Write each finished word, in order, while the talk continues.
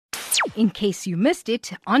in case you missed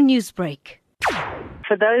it on Newsbreak.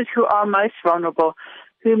 For those who are most vulnerable,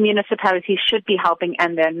 who municipalities should be helping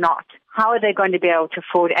and they're not, how are they going to be able to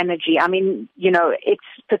afford energy? I mean, it's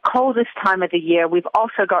the coldest time of the year. We've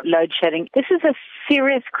also got load shedding. This is a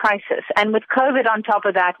serious crisis. And with COVID on top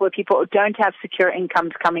of that, where people don't have secure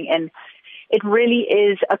incomes coming in, it really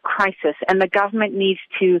is a crisis, and the government needs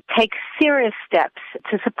to take serious steps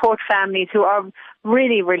to support families who are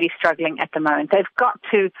really, really struggling at the moment. They've got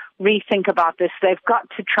to rethink about this. They've got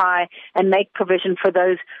to try and make provision for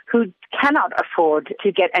those who cannot afford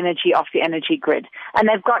to get energy off the energy grid. And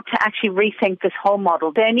they've got to actually rethink this whole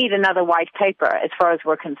model. They need another white paper as far as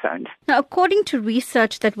we're concerned. Now, according to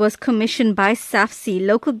research that was commissioned by SAFCEI,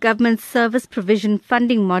 local government service provision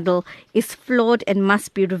funding model is flawed and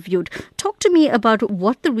must be reviewed. Talk to me about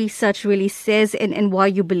what the research really says and why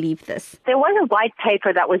you believe this. There was a white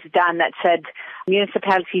paper that was done that said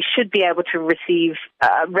municipalities should be able to raise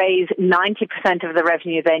 90% of the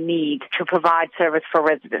revenue they need to provide service for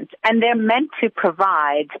residents. And they're meant to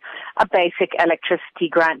provide a basic electricity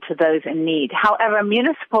grant to those in need. However,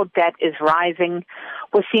 municipal debt is rising.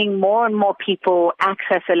 We're seeing more and more people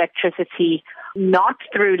access electricity not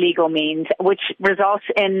through legal means, which results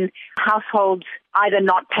in households either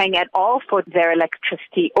not paying at all for their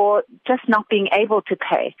electricity or just not being able to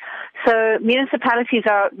pay. So municipalities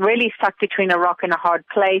are really stuck between a rock and a hard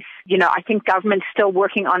place. I think government's still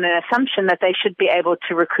working on an assumption that they should be able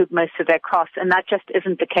to recoup most of their costs, and that just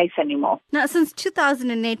isn't the case anymore. Now, since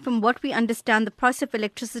 2008, from what we understand, the price of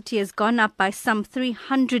electricity has gone up by some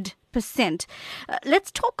 300%.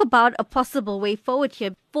 Let's talk about a possible way forward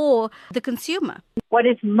here for the consumer. What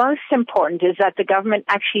is most important is that the government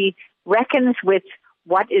actually reckons with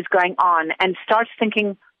what is going on and starts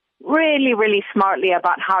thinking really, really smartly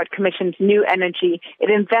about how it commissions new energy. It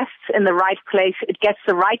invests in the right place. It gets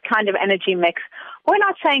the right kind of energy mix. We're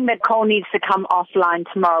not saying that coal needs to come offline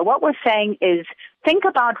tomorrow. What we're saying is think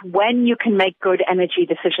about when you can make good energy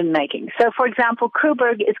decision making. So, for example,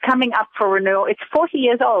 Koeberg is coming up for renewal. It's 40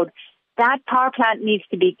 years old. That power plant needs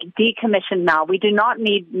to be decommissioned now. We do not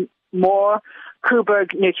need more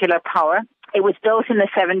Koeberg nuclear power. It was built in the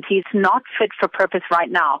 70s, not fit for purpose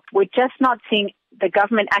right now. We're just not seeing the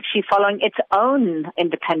government actually following its own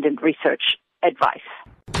independent research advice.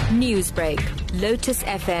 Newsbreak, Lotus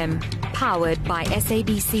FM, powered by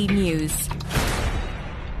SABC News.